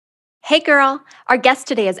Hey girl, our guest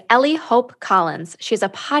today is Ellie Hope Collins. She's a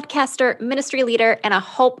podcaster, ministry leader, and a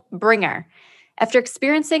hope bringer. After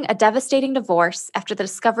experiencing a devastating divorce after the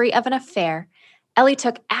discovery of an affair, Ellie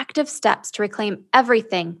took active steps to reclaim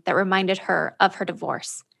everything that reminded her of her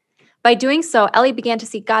divorce. By doing so, Ellie began to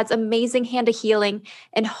see God's amazing hand of healing,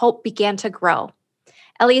 and hope began to grow.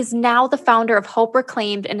 Ellie is now the founder of Hope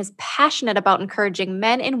Reclaimed and is passionate about encouraging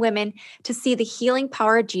men and women to see the healing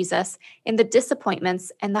power of Jesus in the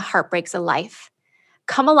disappointments and the heartbreaks of life.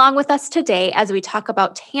 Come along with us today as we talk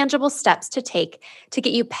about tangible steps to take to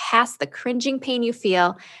get you past the cringing pain you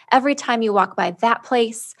feel every time you walk by that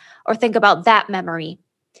place or think about that memory.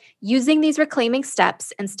 Using these reclaiming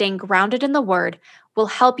steps and staying grounded in the Word will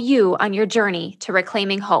help you on your journey to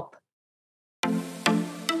reclaiming hope.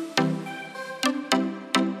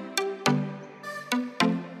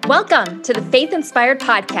 Welcome to the Faith Inspired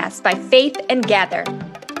Podcast by Faith and Gather.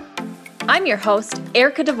 I'm your host,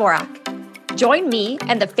 Erica Dvorak. Join me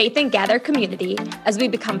and the Faith and Gather community as we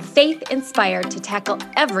become faith inspired to tackle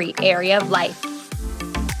every area of life: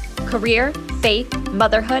 career, faith,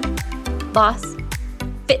 motherhood, loss,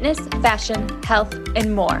 fitness, fashion, health,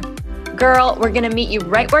 and more. Girl, we're going to meet you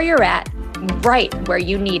right where you're at, right where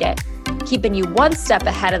you need it, keeping you one step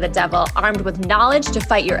ahead of the devil, armed with knowledge to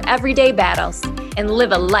fight your everyday battles and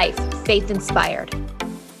live a life faith-inspired.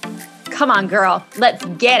 Come on, girl, let's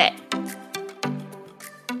get it.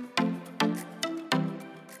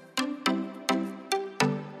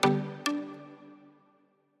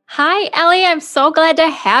 Hi, Ellie. I'm so glad to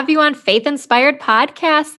have you on Faith Inspired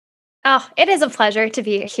Podcast. Oh, it is a pleasure to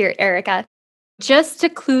be here, Erica. Just to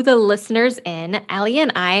clue the listeners in, Ellie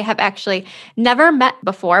and I have actually never met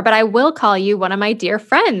before, but I will call you one of my dear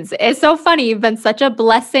friends. It's so funny. You've been such a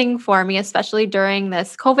blessing for me, especially during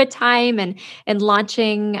this COVID time and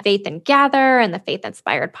launching Faith and Gather and the Faith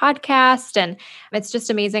Inspired Podcast. And it's just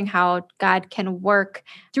amazing how God can work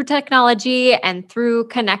through technology and through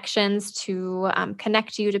connections to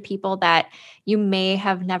connect you to people that you may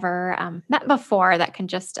have never met before that can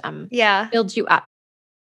just build you up.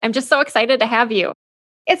 I'm just so excited to have you.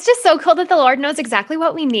 It's just so cool that the Lord knows exactly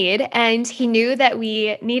what we need, and He knew that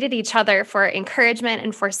we needed each other for encouragement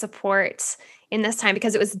and for support in this time,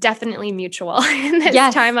 because it was definitely mutual in this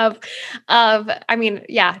time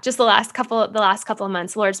just the last couple of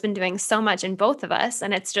months. The Lord's been doing so much in both of us,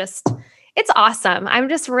 and it's awesome. I'm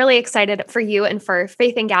just really excited for you and for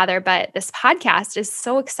Faith and Gather, but this podcast is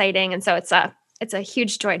so exciting, and so it's a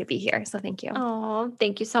huge joy to be here. So thank you. Oh,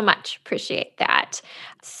 thank you so much. Appreciate that.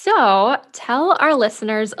 So tell our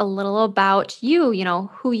listeners a little about you,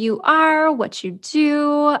 who you are, what you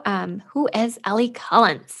do. Who is Ellie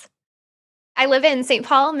Collins? I live in St.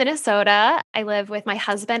 Paul, Minnesota. I live with my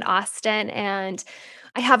husband, Austin, and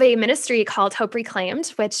I have a ministry called Hope Reclaimed,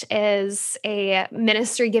 which is a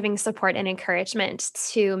ministry giving support and encouragement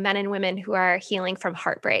to men and women who are healing from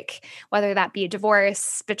heartbreak, whether that be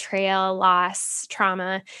divorce, betrayal, loss,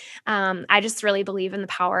 trauma. I just really believe in the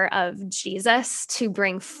power of Jesus to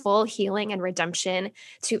bring full healing and redemption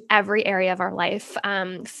to every area of our life,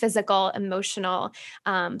 physical, emotional,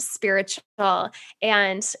 spiritual,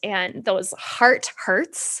 and those heart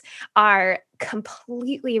hurts are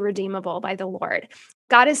completely redeemable by the Lord.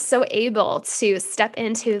 God is so able to step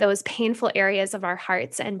into those painful areas of our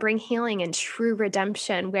hearts and bring healing and true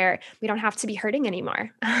redemption where we don't have to be hurting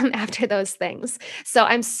anymore after those things. So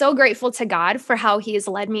I'm so grateful to God for how He has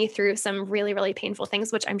led me through some really, really painful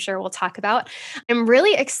things, which I'm sure we'll talk about. I'm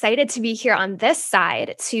really excited to be here on this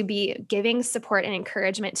side to be giving support and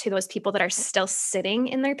encouragement to those people that are still sitting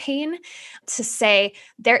in their pain, to say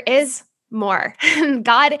there is more.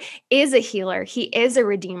 God is a healer. He is a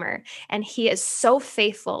redeemer, and He is so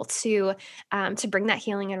faithful to bring that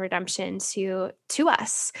healing and redemption to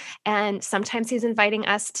us. And sometimes He's inviting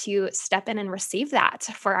us to step in and receive that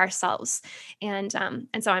for ourselves. And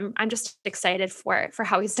so I'm just excited for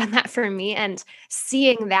how He's done that for me, and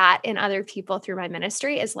seeing that in other people through my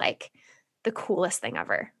ministry is like the coolest thing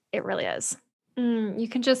ever. It really is. You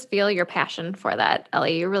can just feel your passion for that,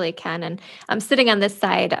 Ellie. You really can. And I'm sitting on this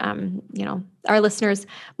side. Our listeners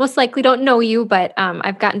most likely don't know you, but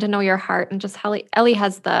I've gotten to know your heart, and just how Ellie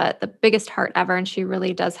has the biggest heart ever, and she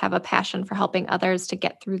really does have a passion for helping others to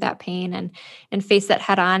get through that pain and face it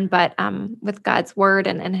head on, but with God's word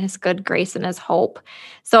and His good grace and His hope.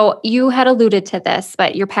 So you had alluded to this,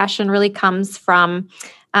 but your passion really comes from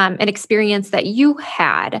an experience that you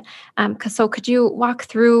had. So could you walk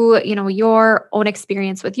through, your own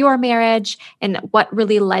experience with your marriage and what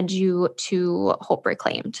really led you to Hope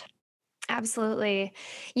Reclaimed? Absolutely.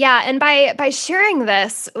 Yeah. And by sharing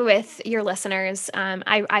this with your listeners,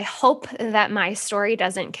 I hope that my story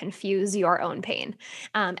doesn't confuse your own pain.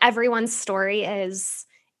 Everyone's story is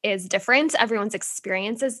different. Everyone's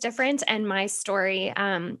experience is different, and my story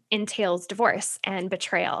entails divorce and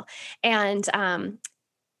betrayal. And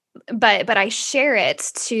but I share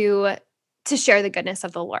it to share the goodness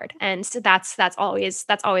of the Lord. And so that's always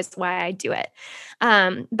why I do it.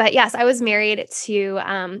 But yes, I was married to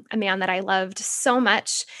a man that I loved so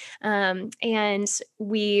much. And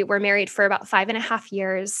we were married for about 5.5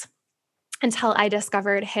 years until I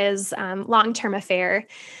discovered his long-term affair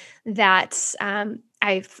that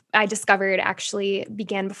I discovered actually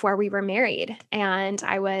began before we were married. And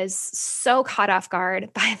I was so caught off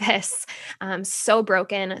guard by this, so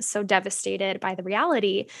broken, so devastated by the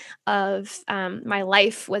reality of my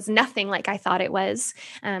life was nothing like I thought it was.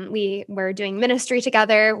 We were doing ministry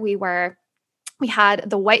together. We had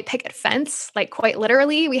the white picket fence, like quite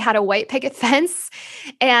literally, we had a white picket fence,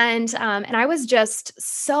 and I was just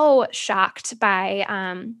so shocked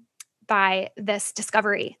by this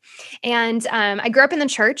discovery. And I grew up in the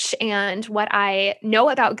church, and what I know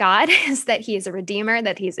about God is that He is a redeemer,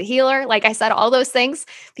 that He's a healer. Like I said, all those things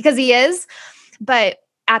because He is. But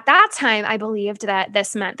at that time, I believed that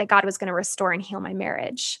this meant that God was going to restore and heal my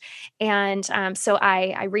marriage. And so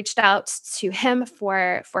I reached out to Him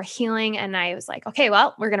for healing, and I was like, okay,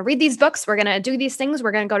 well, we're going to read these books, we're going to do these things,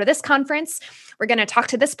 we're going to go to this conference, we're going to talk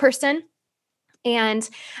to this person, and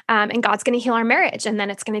God's going to heal our marriage, and then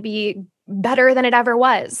it's going to be better than it ever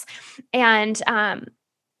was. And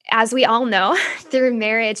as we all know, through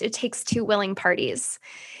marriage, it takes two willing parties.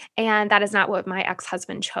 And that is not what my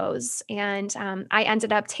ex-husband chose. And I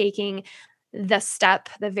ended up taking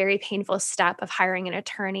the very painful step of hiring an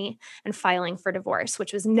attorney and filing for divorce,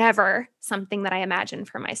 which was never something that I imagined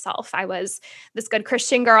for myself. I was this good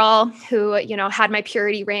Christian girl who, had my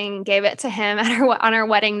purity ring, gave it to him on our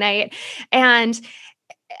wedding night. And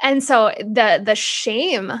so the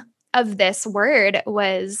shame of this word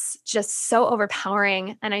was just so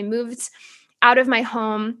overpowering. And I moved out of my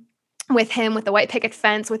home with him, with the white picket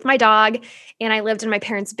fence, with my dog, and I lived in my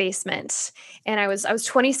parents' basement. And I was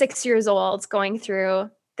 26 years old going through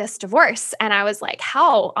this divorce, and I was like,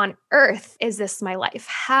 how on earth is this my life?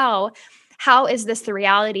 How is this the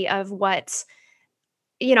reality of what,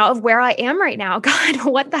 of where I am right now? God,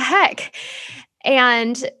 what the heck?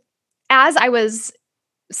 And as I was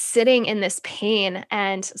sitting in this pain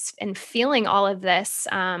and feeling all of this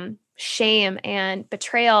shame and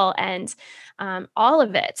betrayal and all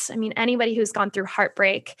of it. I mean, anybody who's gone through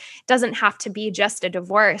heartbreak doesn't have to be just a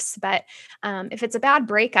divorce, but if it's a bad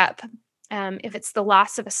breakup, if it's the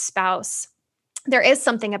loss of a spouse, there is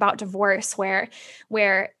something about divorce where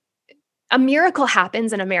a miracle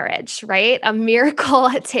happens in a marriage, right? A miracle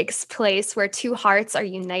takes place where two hearts are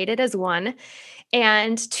united as one,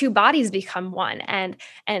 and two bodies become one. And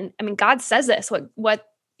I mean, God says this,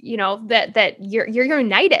 that you're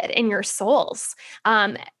united in your souls,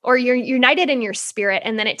 or you're united in your spirit.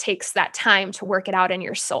 And then it takes that time to work it out in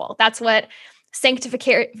your soul. That's what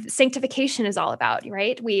sanctification is all about,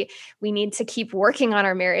 right? We need to keep working on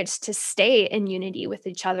our marriage to stay in unity with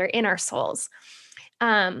each other in our souls.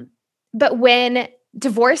 But when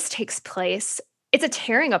divorce takes place, it's a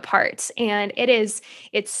tearing apart, and it's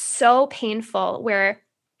so painful where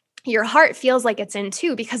your heart feels like it's in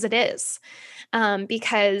two, because it is,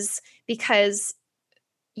 because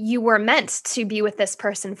you were meant to be with this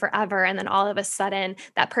person forever. And then all of a sudden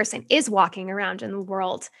that person is walking around in the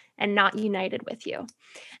world and not united with you.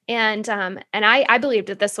 And I believed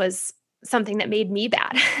that this was something that made me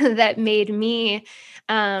bad, that made me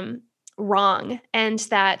wrong. And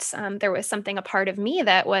that there was something, a part of me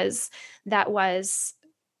that was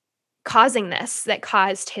causing this, that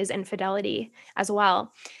caused his infidelity as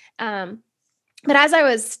well. But as I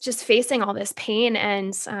was just facing all this pain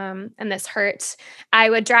and this hurt, I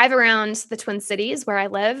would drive around the Twin Cities where I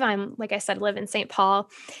live. I'm, like I said, live in St. Paul.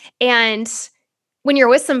 And when you're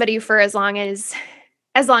with somebody for as long as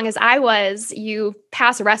I was, you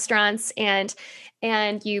pass restaurants and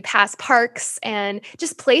you pass parks and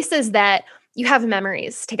just places that you have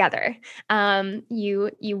memories together.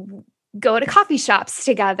 You go to coffee shops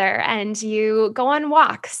together, and you go on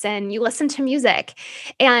walks, and you listen to music.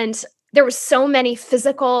 And there were so many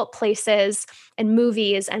physical places and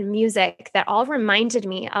movies and music that all reminded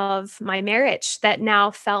me of my marriage that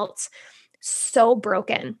now felt so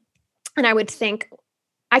broken. And I would think,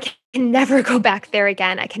 I can never go back there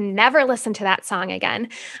again. I can never listen to that song again.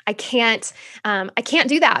 I can't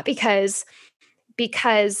do that because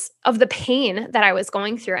of the pain that I was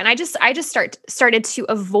going through. And I just started to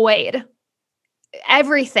avoid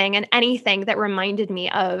everything and anything that reminded me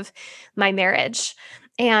of my marriage.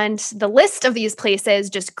 And the list of these places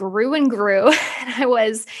just grew and grew.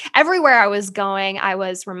 And everywhere I was going, I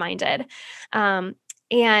was reminded. Um,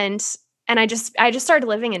 and I just started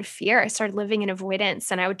living in fear. I started living in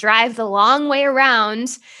avoidance, and I would drive the long way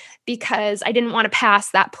around because I didn't want to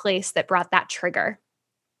pass that place that brought that trigger.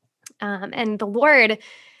 And the Lord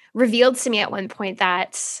revealed to me at one point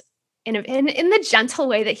that in the gentle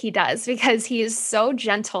way that he does, because he is so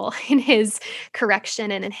gentle in his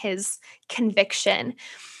correction and in his conviction,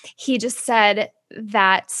 he just said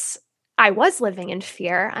that I was living in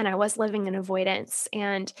fear and I was living in avoidance,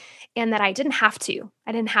 and that I didn't have to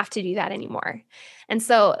do that anymore. And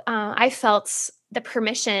so I felt the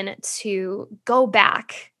permission to go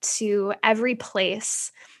back to every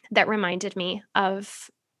place that reminded me of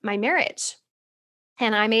my marriage.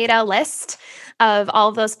 And I made a list of all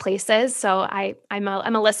of those places. So I'm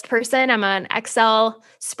a list person. I'm an Excel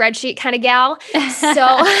spreadsheet kind of gal. So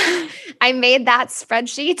I made that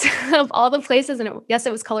spreadsheet of all the places, and yes,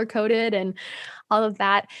 it was color coded and all of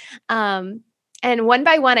that. And one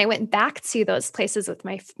by one, I went back to those places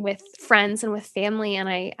with friends and with family, and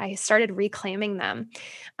I started reclaiming them.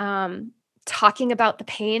 Talking about the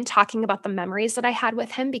pain, talking about the memories that I had with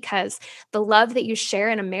him, because the love that you share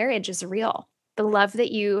in a marriage is real. The love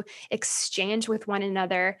that you exchange with one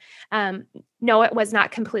another. No, it was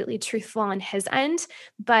not completely truthful on his end,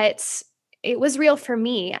 but it was real for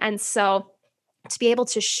me. And so to be able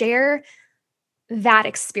to share that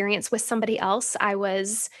experience with somebody else, I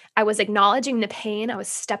was acknowledging the pain, I was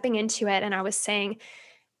stepping into it, and I was saying,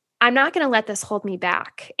 I'm not going to let this hold me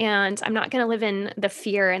back, and I'm not going to live in the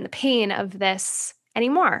fear and the pain of this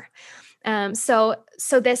anymore. So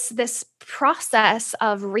this process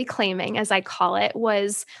of reclaiming, as I call it,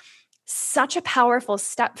 was such a powerful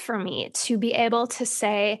step for me to be able to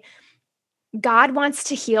say, God wants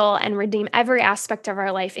to heal and redeem every aspect of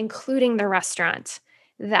our life, including the restaurant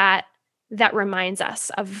that reminds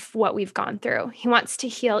us of what we've gone through. He wants to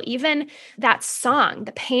heal even that song,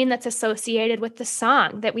 the pain that's associated with the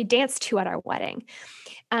song that we danced to at our wedding.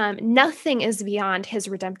 Nothing is beyond his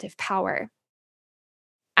redemptive power.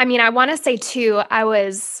 I mean, I want to say too, I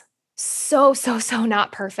was so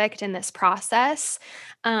not perfect in this process.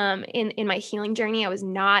 In my healing journey, I was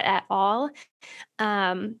not at all.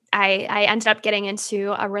 I ended up getting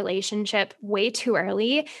into a relationship way too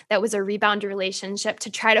early that was a rebound relationship to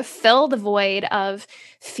try to fill the void of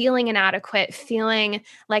feeling inadequate, feeling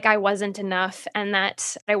like I wasn't enough, and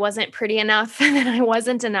that I wasn't pretty enough, and that I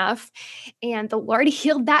wasn't enough. And the Lord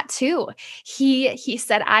healed that too. He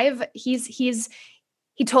said,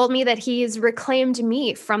 he told me that he's reclaimed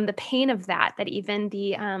me from the pain of that even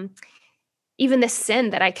the sin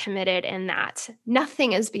that I committed in that.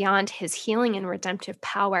 Nothing is beyond his healing and redemptive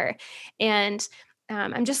power. And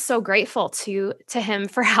I'm just so grateful to him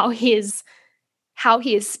for how he has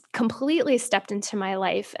completely stepped into my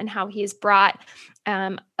life, and how he's brought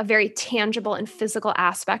a very tangible and physical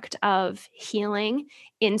aspect of healing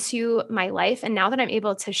into my life. And now that I'm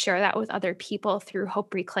able to share that with other people through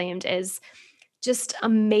Hope Reclaimed is just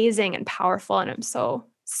amazing and powerful. And I'm so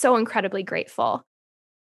incredibly grateful.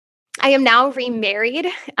 I am now remarried.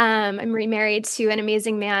 I'm remarried to an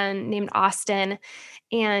amazing man named Austin,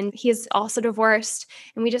 and he is also divorced.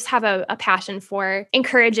 And we just have a passion for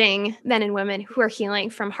encouraging men and women who are healing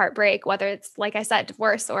from heartbreak, whether it's, like I said,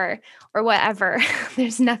 divorce or whatever.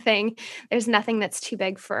 There's nothing that's too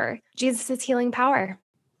big for Jesus' healing power.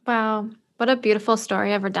 Wow. What a beautiful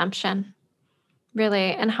story of redemption.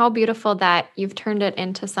 Really. And how beautiful that you've turned it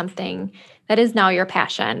into something that is now your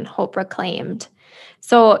passion, Hope Reclaimed.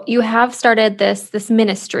 So you have started this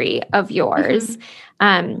ministry of yours,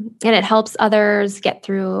 and it helps others get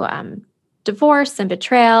through divorce and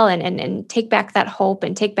betrayal, and take back that hope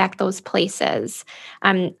and take back those places.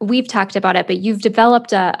 We've talked about it, but you've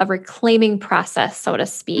developed a reclaiming process, so to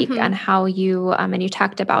speak, on how you, and you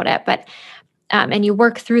talked about it, but and you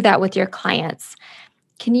work through that with your clients.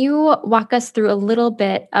 Can you walk us through a little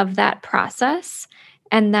bit of that process?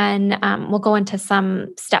 And then we'll go into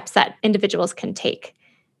some steps that individuals can take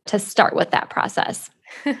to start with that process.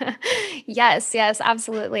 Yes,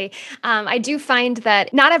 absolutely. I do find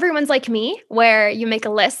that not everyone's like me, where you make a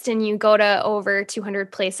list and you go to over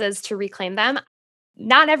 200 places to reclaim them.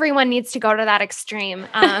 Not everyone needs to go to that extreme.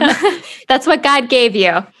 That's what God gave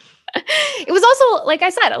you. It was also, like I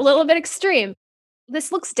said, a little bit extreme.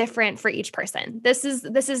 This looks different for each person. This is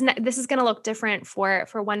going to look different for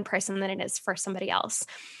one person than it is for somebody else.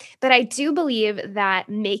 But I do believe that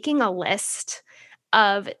making a list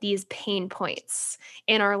of these pain points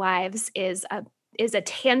in our lives is is a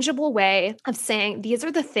tangible way of saying these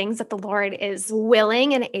are the things that the Lord is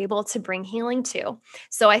willing and able to bring healing to.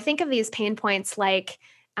 So I think of these pain points like,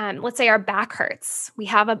 let's say our back hurts. We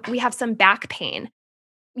have some back pain.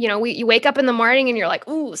 You wake up in the morning and you're like,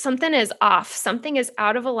 ooh, something is off, something is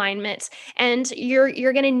out of alignment, and you're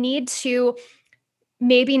going to need to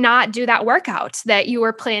maybe not do that workout that you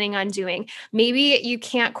were planning on doing. Maybe you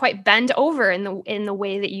can't quite bend over in the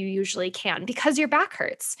way that you usually can because your back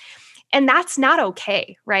hurts. And that's not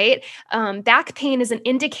okay, right? Back pain is an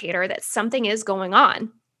indicator that something is going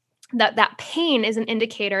on. That pain is an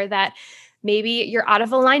indicator that maybe you're out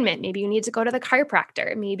of alignment. Maybe you need to go to the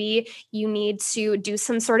chiropractor. Maybe you need to do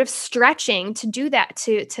some sort of stretching to do that,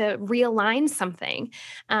 to realign something.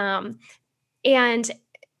 And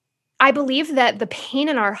I believe that the pain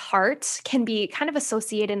in our heart can be kind of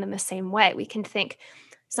associated in the same way. We can think,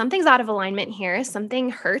 something's out of alignment here, something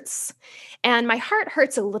hurts. And my heart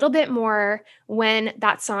hurts a little bit more when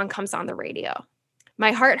that song comes on the radio.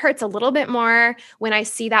 My heart hurts a little bit more when I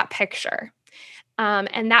see that picture.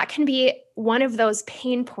 And that can be one of those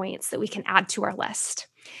pain points that we can add to our list.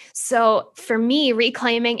 So for me,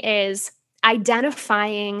 reclaiming is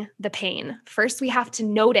identifying the pain. First, we have to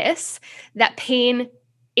notice that pain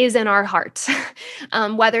is in our heart,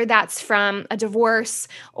 whether that's from a divorce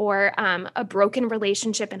or a broken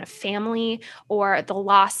relationship in a family or the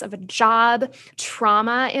loss of a job,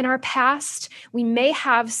 trauma in our past. We may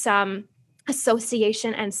have some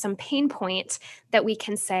association and some pain point that we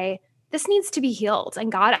can say, this needs to be healed,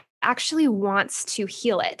 and God actually wants to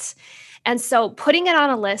heal it. And so putting it on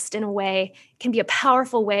a list in a way can be a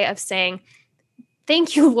powerful way of saying,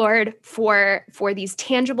 thank you, Lord, for these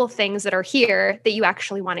tangible things that are here that you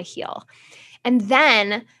actually want to heal. And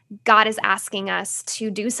then God is asking us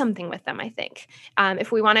to do something with them, I think.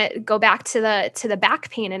 If we want to go back to the back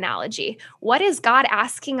pain analogy, what is God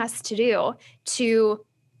asking us to do to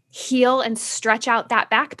heal and stretch out that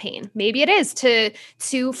back pain? Maybe it is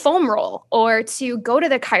to foam roll, or to go to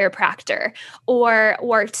the chiropractor, or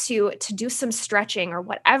to do some stretching or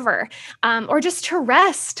whatever, or just to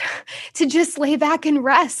rest, to just lay back and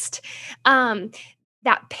rest.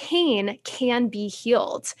 That pain can be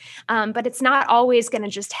healed, but it's not always going to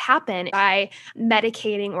just happen by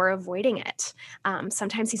medicating or avoiding it.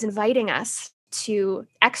 Sometimes he's inviting us to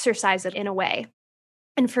exercise it in a way.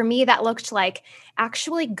 And for me, that looked like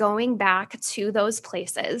actually going back to those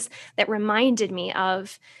places that reminded me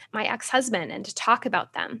of my ex-husband and to talk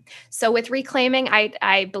about them. So with reclaiming,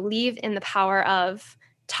 I believe in the power of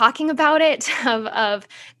talking about it, of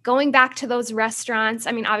going back to those restaurants.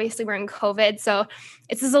 I mean, obviously we're in COVID, so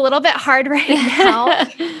this is a little bit hard right now,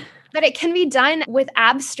 but it can be done with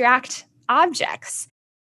abstract objects.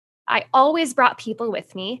 I always brought people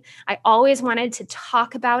with me. I always wanted to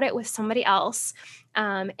talk about it with somebody else.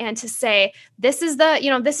 And to say, this is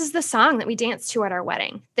the song that we danced to at our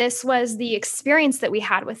wedding. This was the experience that we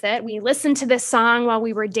had with it. We listened to this song while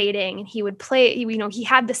we were dating, and he would play, he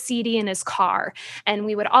had the CD in his car, and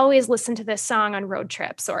we would always listen to this song on road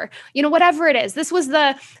trips, or, whatever it is. This was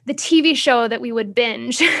the TV show that we would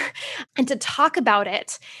binge. And to talk about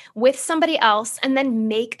it with somebody else and then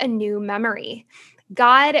make a new memory.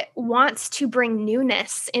 God wants to bring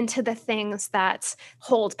newness into the things that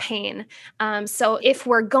hold pain. So if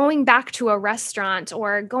we're going back to a restaurant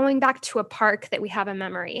or going back to a park that we have a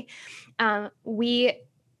memory, we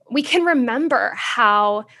can remember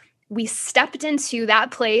how we stepped into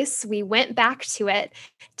that place, we went back to it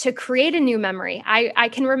to create a new memory. I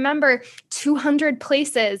can remember 200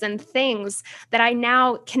 places and things that I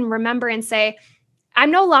now can remember and say, I'm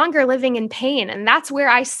no longer living in pain. And that's where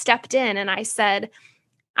I stepped in and I said,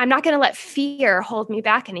 I'm not going to let fear hold me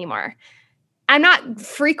back anymore. I'm not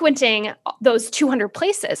frequenting those 200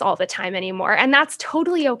 places all the time anymore. And that's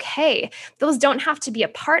totally okay. Those don't have to be a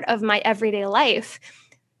part of my everyday life.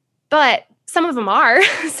 But some of them are.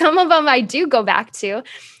 Some of them I do go back to.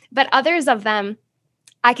 But others of them,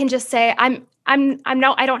 I can just say, I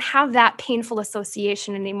don't have that painful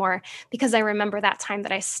association anymore because I remember that time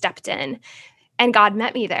that I stepped in and God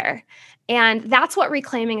met me there. And that's what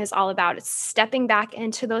reclaiming is all about. It's stepping back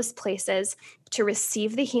into those places to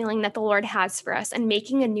receive the healing that the Lord has for us and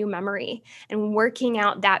making a new memory and working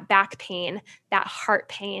out that back pain, that heart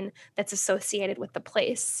pain that's associated with the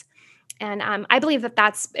place. And I believe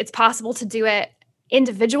that it's possible to do it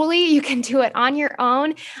individually. You can do it on your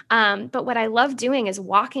own. But what I love doing is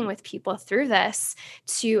walking with people through this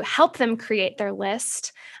to help them create their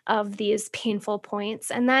list of these painful points.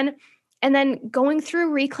 And then and then going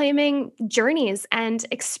through reclaiming journeys and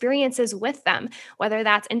experiences with them, whether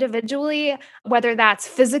that's individually, whether that's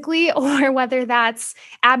physically, or whether that's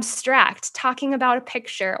abstract, talking about a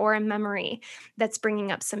picture or a memory that's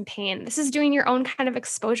bringing up some pain. This is doing your own kind of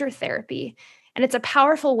exposure therapy. And it's a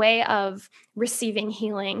powerful way of receiving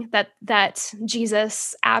healing that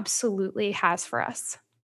Jesus absolutely has for us.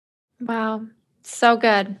 Wow. So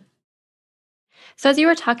good. So as you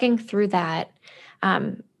were talking through that,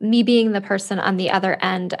 me being the person on the other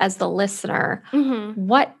end as the listener, Mhm.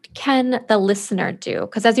 what can the listener do?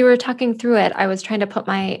 Because as you were talking through it, I was trying to put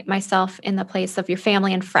myself in the place of your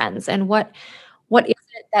family and friends, and what is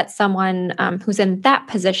it that someone who's in that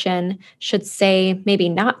position should say, maybe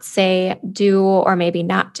not say, do, or maybe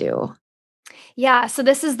not do? Yeah, so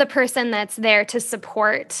this is the person that's there to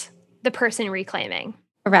support the person reclaiming.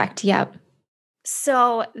 Correct. Yep.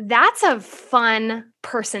 So that's a fun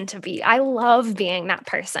person to be. I love being that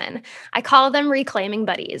person. I call them reclaiming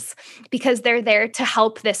buddies because they're there to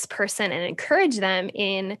help this person and encourage them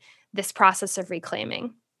in this process of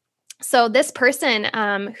reclaiming. So this person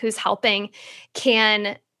who's helping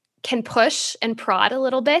can push and prod a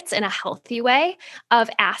little bit in a healthy way of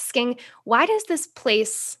asking, why does this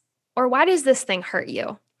place or why does this thing hurt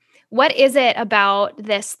you? What is it about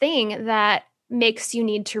this thing that makes you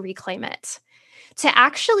need to reclaim it? To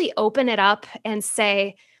actually open it up and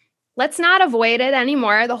say, let's not avoid it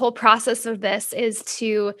anymore. The whole process of this is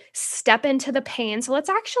to step into the pain. So let's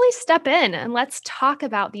actually step in and let's talk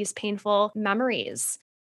about these painful memories.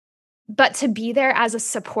 But to be there as a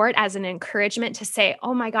support, as an encouragement to say,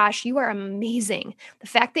 oh my gosh, you are amazing. The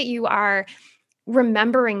fact that you are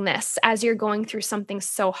remembering this as you're going through something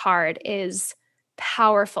so hard is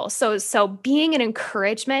powerful. So being an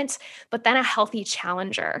encouragement, but then a healthy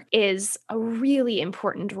challenger is a really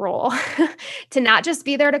important role to not just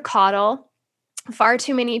be there to coddle. Far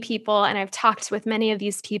too many people, and I've talked with many of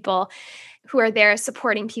these people who are there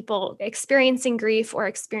supporting people experiencing grief or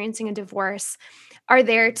experiencing a divorce, are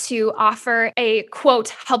there to offer a quote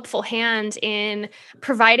helpful hand in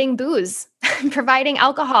providing booze, providing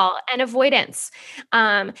alcohol and avoidance.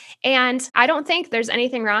 And I don't think there's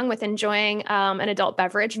anything wrong with enjoying an adult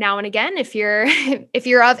beverage now and again if you're if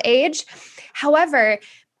you're of age. However,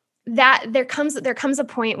 that there comes a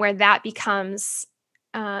point where that becomes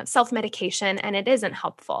self-medication and it isn't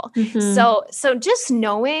helpful. Hmm. So just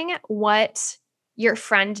knowing what your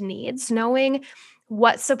friend needs, knowing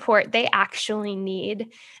what support they actually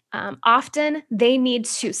need. Often they need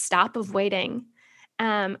to stop avoiding.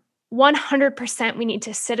 Um, 100% we need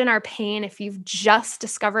to sit in our pain. If you've just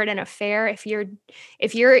discovered an affair, if you're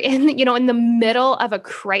in in the middle of a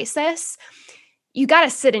crisis, you got to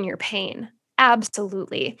sit in your pain.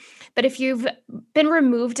 Absolutely. But if you've been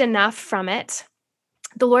removed enough from it,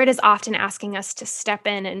 the Lord is often asking us to step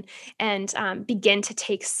in and begin to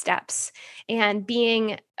take steps. And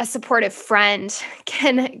being a supportive friend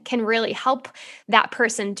can really help that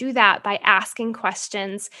person do that by asking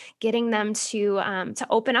questions, getting them to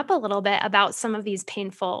open up a little bit about some of these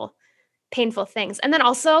painful things, and then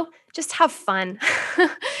also just have fun.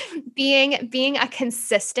 Being a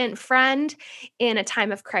consistent friend in a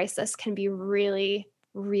time of crisis can be really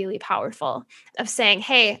powerful, of saying,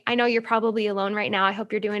 hey, I know you're probably alone right now. I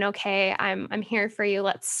hope you're doing okay. I'm here for you.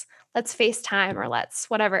 Let's FaceTime, or let's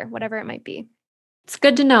whatever it might be. It's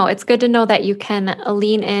good to know. It's good to know that you can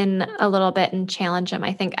lean in a little bit and challenge them.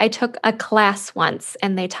 I think I took a class once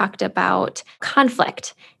and they talked about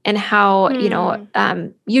conflict and how, Hmm.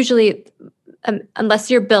 usually,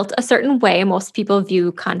 unless you're built a certain way, most people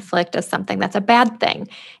view conflict as something that's a bad thing.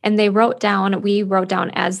 And we wrote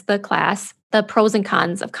down as the class the pros and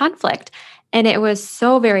cons of conflict. And it was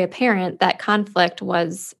so very apparent that conflict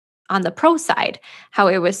was on the pro side, how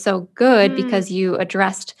it was so good Hmm. because you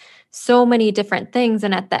addressed so many different things.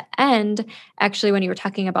 And at the end, actually, when you were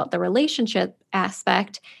talking about the relationship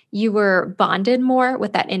aspect, you were bonded more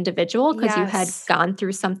with that individual because you had Yes. gone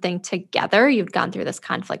through something together. You'd gone through this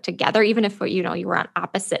conflict together, even if you were on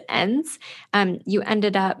opposite ends. You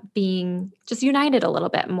ended up being just united a little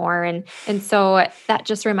bit more, and so that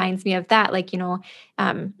just reminds me of that, like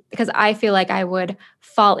because I feel like I would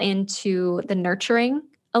fall into the nurturing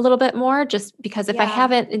a little bit more just because if I Yeah.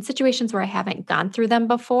 haven't in situations where I haven't gone through them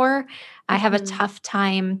before, I have a Hmm. tough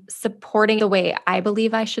time supporting the way I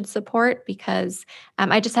believe I should support because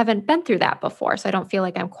I just haven't been through that before. So I don't feel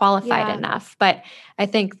like I'm qualified Yeah. enough. But I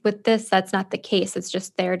think with this, that's not the case. It's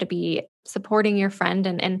just there to be supporting your friend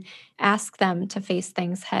and ask them to face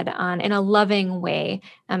things head on in a loving way.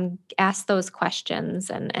 Ask those questions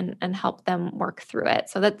and help them work through it.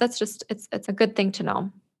 So that's just it's a good thing to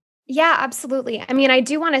know. Yeah, absolutely. I mean, I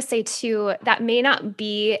do want to say too, that may not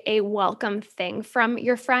be a welcome thing from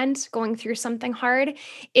your friend going through something hard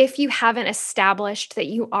if you haven't established that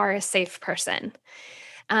you are a safe person.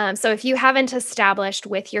 So if you haven't established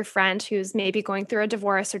with your friend who's maybe going through a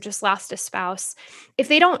divorce or just lost a spouse, if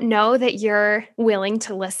they don't know that you're willing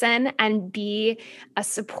to listen and be a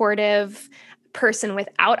supportive person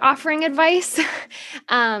without offering advice,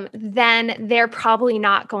 then they're probably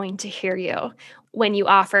not going to hear you when you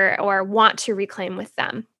offer or want to reclaim with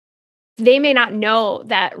them. They may not know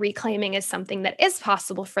that reclaiming is something that is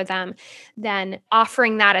possible for them, then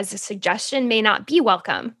offering that as a suggestion may not be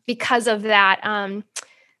welcome because of that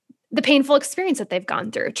the painful experience that they've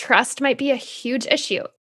gone through. Trust might be a huge issue.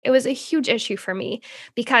 It was a huge issue for me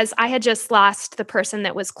because I had just lost the person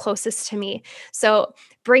that was closest to me. So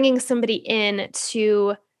bringing somebody in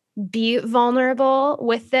to be vulnerable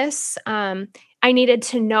with this, I needed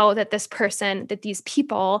to know that this person, that these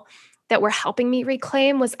people that were helping me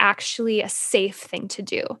reclaim was actually a safe thing to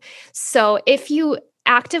do. So if you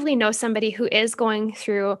actively know somebody who is going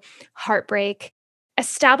through heartbreak,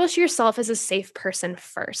 establish yourself as a safe person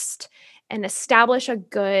first and establish a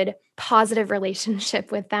good positive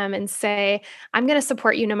relationship with them and say, I'm going to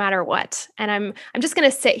support you no matter what, and I'm just going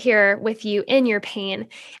to sit here with you in your pain.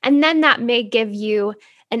 And then that may give you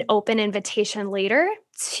an open invitation later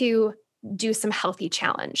to do some healthy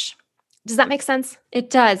challenge. Does that make sense? It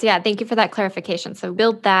does. Yeah. Thank you for that clarification. So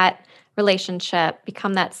build that relationship,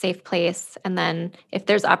 become that safe place. And then if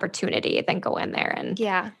there's opportunity, then go in there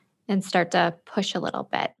Yeah. and start to push a little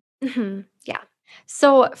bit. Yeah.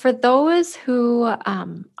 So for those who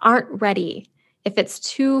aren't ready, if it's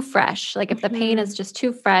too fresh, like if the pain is Mhm. just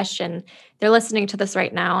too fresh and they're listening to this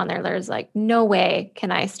right now and there's like, no way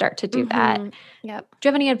can I start to do that. Mhm. Yep. Do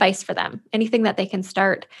you have any advice for them? Anything that they can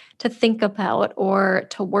start to think about or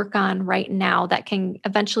to work on right now that can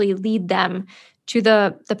eventually lead them to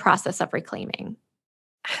the process of reclaiming?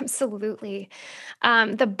 Absolutely.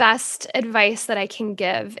 The best advice that I can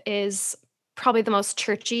give is probably the most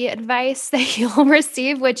churchy advice that you'll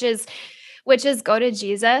receive, which is go to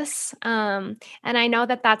Jesus. And I know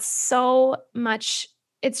that that's so much.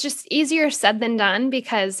 It's just easier said than done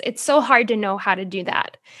because it's so hard to know how to do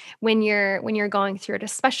that when you're going through it,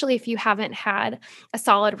 especially if you haven't had a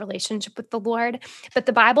solid relationship with the Lord. But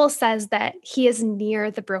the Bible says that He is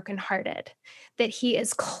near the brokenhearted, that He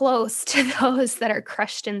is close to those that are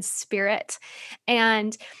crushed in spirit,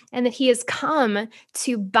 and and that He has come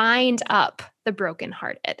to bind up the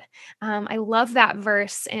brokenhearted. I love that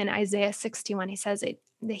verse in Isaiah 61. He says that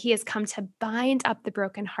He has come to bind up the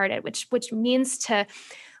brokenhearted, which means to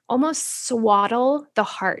almost swaddle the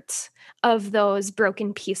heart of those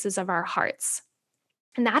broken pieces of our hearts.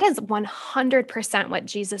 And that is 100% what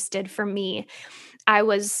Jesus did for me. I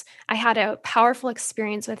had a powerful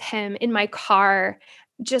experience with Him in my car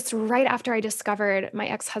just right after I discovered my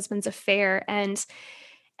ex-husband's affair, and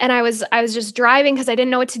I was just driving because I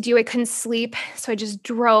didn't know what to do. I couldn't sleep, so I just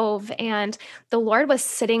drove, and the Lord was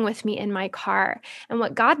sitting with me in my car. And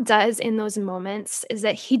what God does in those moments is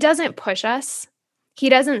that He doesn't push us. He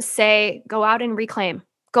doesn't say, "Go out and reclaim.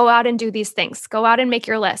 Go out and do these things. Go out and make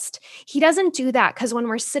your list." He doesn't do that because when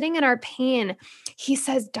we're sitting in our pain, He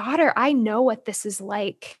says, "Daughter, I know what this is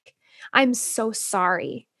like. I'm so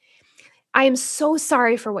sorry. I am so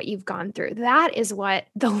sorry for what you've gone through." That is what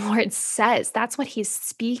the Lord says. That's what He's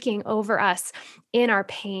speaking over us in our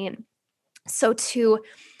pain. So to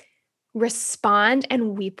respond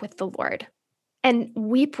and weep with the Lord and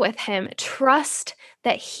weep with Him, trust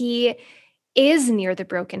that He is near the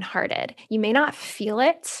brokenhearted. You may not feel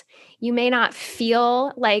it. You may not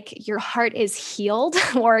feel like your heart is healed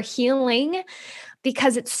or healing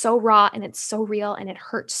because it's so raw and it's so real and it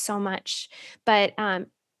hurts so much. But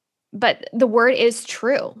the word is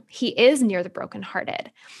true. He is near the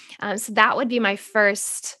brokenhearted. So that would be my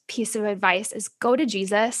first piece of advice is go to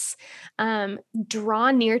Jesus,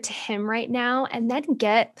 draw near to Him right now, and then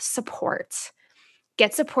get support.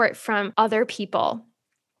 Get support from other people.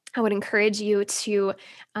 I would encourage you to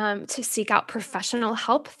seek out professional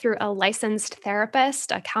help through a licensed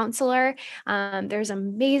therapist, a counselor. There's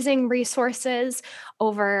amazing resources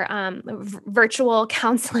over virtual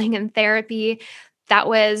counseling and therapy. That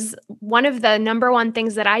was one of the number one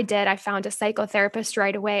things that I did. I found a psychotherapist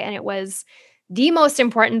right away, and it was the most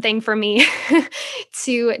important thing for me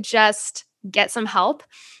to just get some help.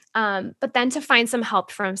 but then to find some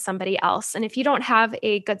help from somebody else. And if you don't have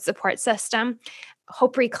a good support system,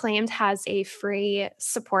 Hope Reclaimed has a free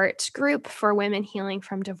support group for women healing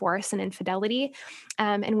from divorce and infidelity.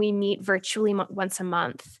 And we meet virtually once a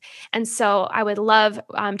month. And so I would love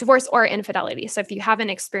divorce or infidelity. So if you haven't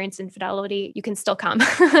experienced infidelity, you can still come.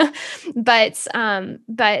 But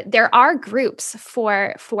there are groups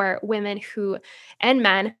for women and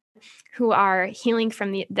men who are healing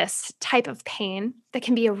from this type of pain that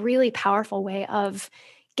can be a really powerful way of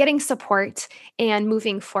getting support and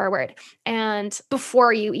moving forward. And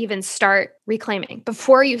before you even start reclaiming,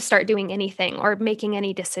 before you start doing anything or making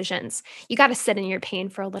any decisions, you got to sit in your pain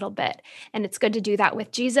for a little bit. And it's good to do that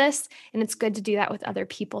with Jesus. And it's good to do that with other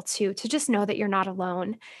people too, to just know that you're not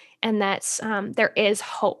alone and that there is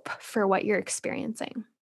hope for what you're experiencing.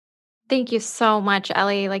 Thank you so much,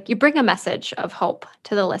 Ellie. Like, you bring a message of hope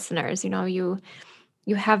to the listeners. You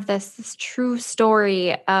have this true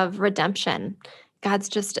story of redemption. God's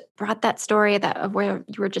just brought that story of where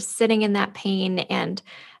you were just sitting in that pain and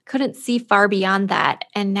couldn't see far beyond that.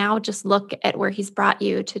 And now just look at where he's brought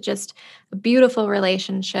you to just a beautiful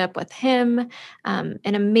relationship with him, an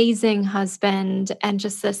amazing husband, and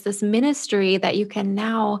just this ministry that you can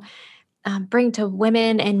now bring to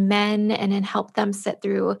women and men and then help them sit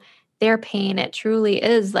through their pain. It truly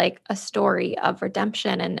is like a story of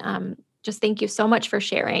redemption. And just thank you so much for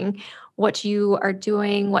sharing what you are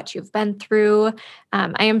doing, what you've been through.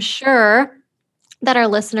 I am sure that our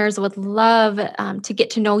listeners would love to get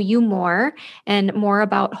to know you more and more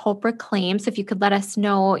about Hope Reclaimed. So if you could let us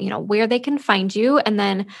know, where they can find you, and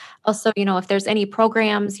then also, if there's any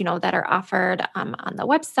programs, that are offered on the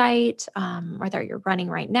website or that you're running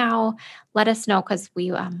right now, let us know because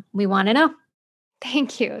we want to know.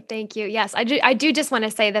 Thank you. Thank you. Yes, I do just want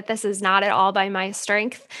to say that this is not at all by my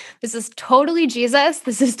strength. This is totally Jesus.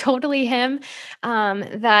 This is totally him.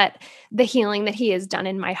 That the healing that he has done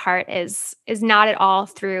in my heart is not at all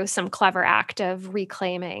through some clever act of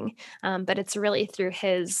reclaiming, but it's really through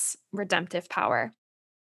his redemptive power.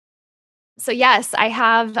 So yes, I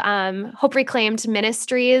have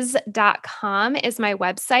hopereclaimedministries.com is my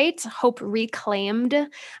website. Hope Reclaimed,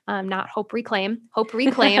 not Hope Reclaim, Hope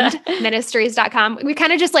Reclaimed ministries.com. We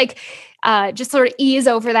kind of just just sort of ease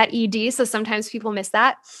over that ED. So sometimes people miss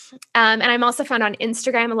that. And I'm also found on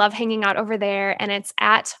Instagram. I love hanging out over there, and it's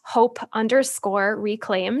at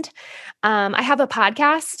Hope_Reclaimed. I have a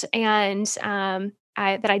podcast and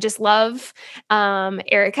that I just love.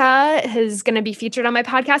 Erica is going to be featured on my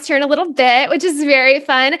podcast here in a little bit, which is very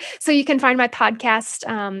fun. So you can find my podcast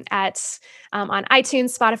on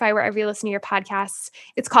iTunes, Spotify, wherever you listen to your podcasts.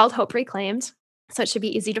 It's called Hope Reclaimed. So it should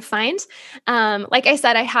be easy to find. Like I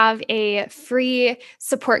said, I have a free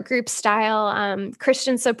support group style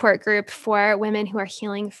Christian support group for women who are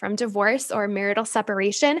healing from divorce or marital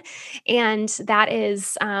separation. And that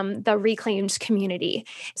is the Reclaimed community.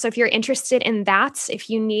 So if you're interested in that, if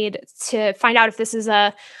you need to find out if this is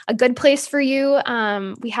a good place for you,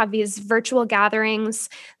 we have these virtual gatherings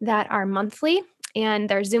that are monthly. And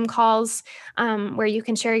there are Zoom calls where you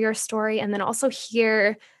can share your story and then also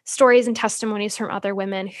hear stories and testimonies from other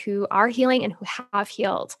women who are healing and who have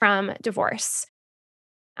healed from divorce.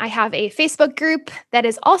 I have a Facebook group that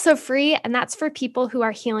is also free, and that's for people who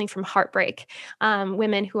are healing from heartbreak,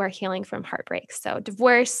 women who are healing from heartbreak. So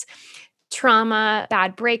divorce, trauma,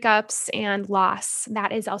 bad breakups, and loss.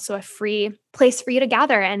 That is also a free place for you to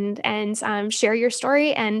gather and share your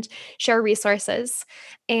story and share resources.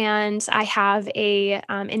 And I have a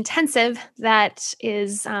intensive that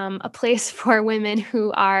is a place for women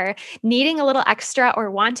who are needing a little extra or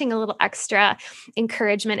wanting a little extra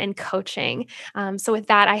encouragement and coaching. So with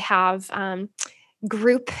that, I have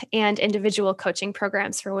group and individual coaching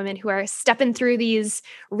programs for women who are stepping through these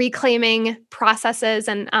reclaiming processes.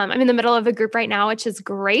 And I'm in the middle of a group right now, which is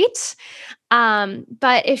great.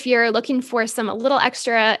 But if you're looking for some a little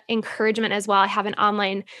extra encouragement as well, I have an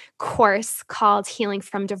online course called Healing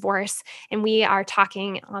from Divorce. And we are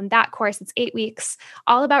talking on that course, it's 8 weeks,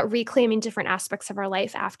 all about reclaiming different aspects of our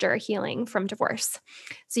life after healing from divorce.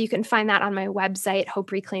 So you can find that on my website,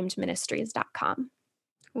 hopereclaimedministries.com.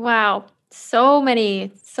 Wow. So many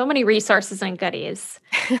resources and goodies.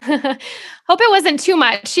 Hope it wasn't too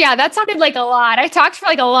much. Yeah, that sounded like a lot. I talked for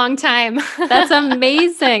like a long time. That's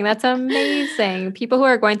amazing. That's amazing. People who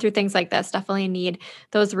are going through things like this definitely need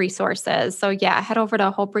those resources. So yeah, head over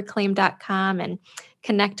to hopereclaim.com and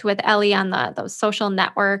connect with Ellie on those social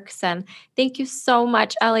networks. And thank you so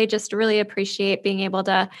much, Ellie. Just really appreciate being able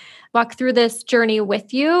to walk through this journey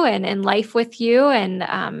with you and in life with you.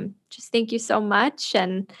 And just thank you so much.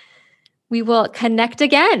 And we will connect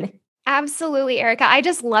again. Absolutely, Erica. I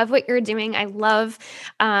just love what you're doing.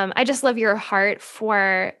 I just love your heart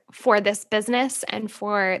for this business and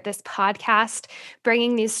for this podcast,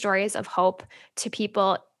 bringing these stories of hope to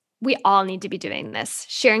people. We all need to be doing this.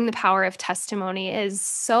 Sharing the power of testimony is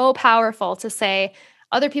so powerful to say,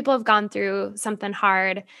 other people have gone through something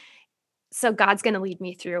hard, so God's going to lead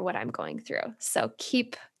me through what I'm going through. So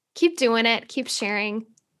keep doing it, keep sharing.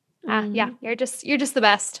 Yeah, you're just the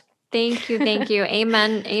best. Thank you.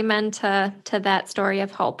 Amen to that story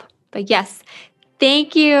of hope. But yes,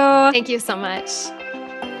 thank you. Thank you so much.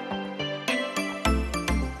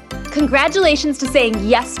 Congratulations to saying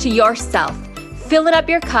yes to yourself, filling up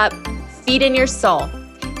your cup, feeding your soul.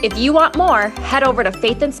 If you want more, head over to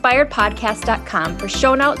faithinspiredpodcast.com for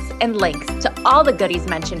show notes and links to all the goodies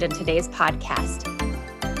mentioned in today's podcast.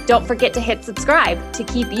 Don't forget to hit subscribe to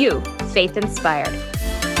keep you faith inspired.